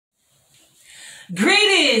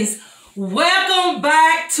Greetings. Welcome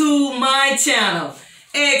back to my channel,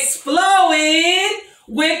 Exploding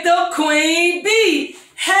with the Queen Bee.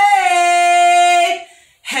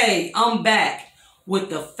 Hey, I'm back with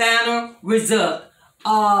the final result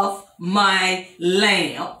of my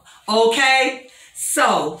lamp. Okay,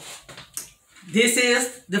 so this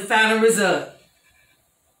is the final result.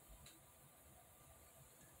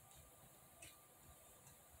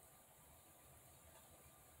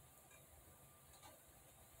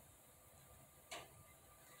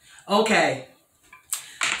 Okay,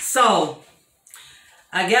 so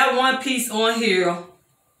I got one piece on here,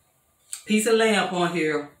 piece of lamp on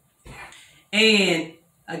here, and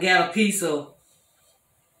I got a piece of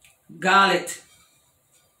garlic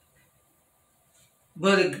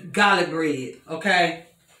bread. Okay,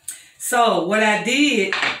 so what I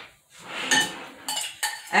did,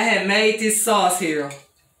 I had made this sauce here,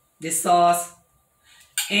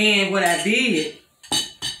 and what I did,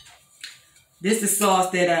 this is the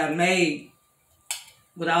sauce that I made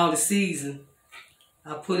with all the season.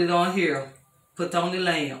 I put it on here, put it on the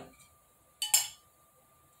lamb.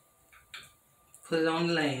 Put it on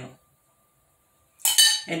the lamb.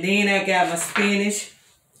 And then I got my spinach.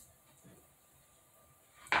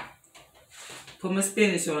 Put my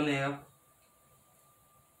spinach on there.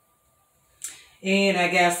 And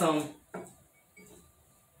I got some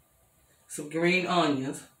green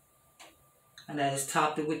onions. And I just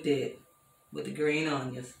topped it with that. With the green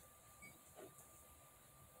onions.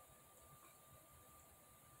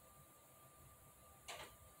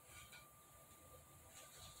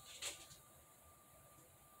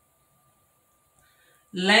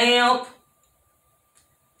 Lamb,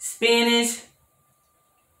 spinach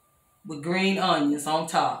with green onions on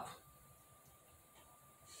top.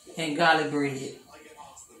 And garlic bread.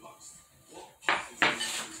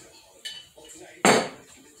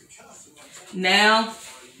 Now,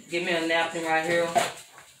 give me a napkin right here.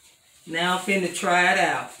 Now I'm finna try it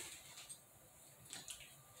out.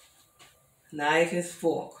 Knife and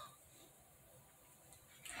fork.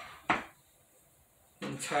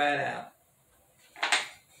 Let me try it out.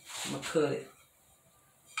 I'm gonna cut it.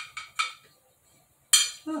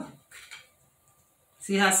 Huh.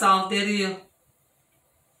 See how soft that is?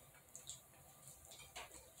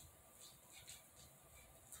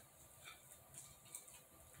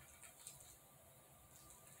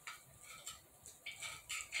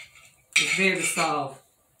 It's very soft.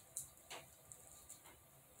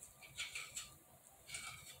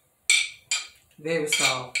 Very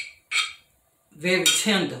soft. Very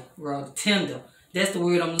tender, rather tender. That's the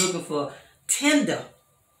word I'm looking for. Tender.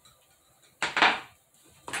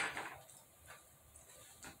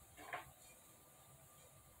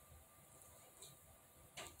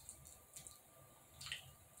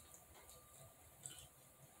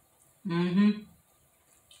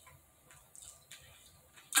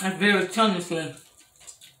 That's very tender, sir.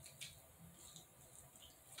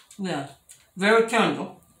 Yeah, very tender.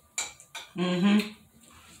 And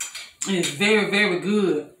it's very, very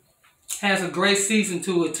good. Has a great season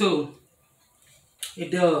to it too.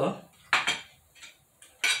 It does.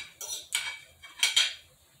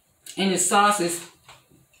 And the sauce is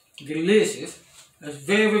delicious. It's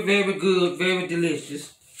very, very good, very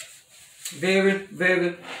delicious. Very,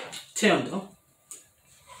 very tender.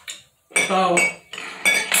 So,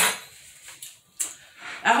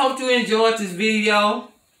 I hope you enjoyed this video.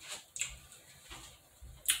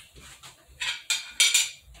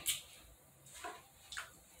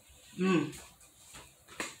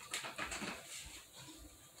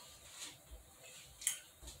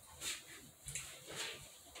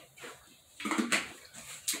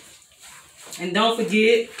 And don't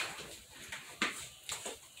forget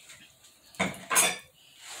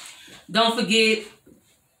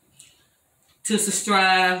to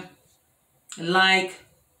subscribe, like,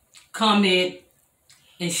 comment,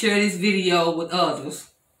 and share this video with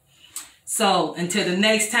others. So until the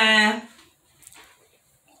next time,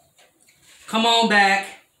 come on back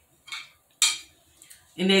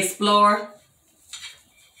and explore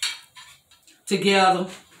together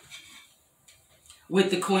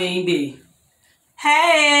with the Queen Bee.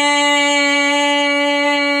 Hey!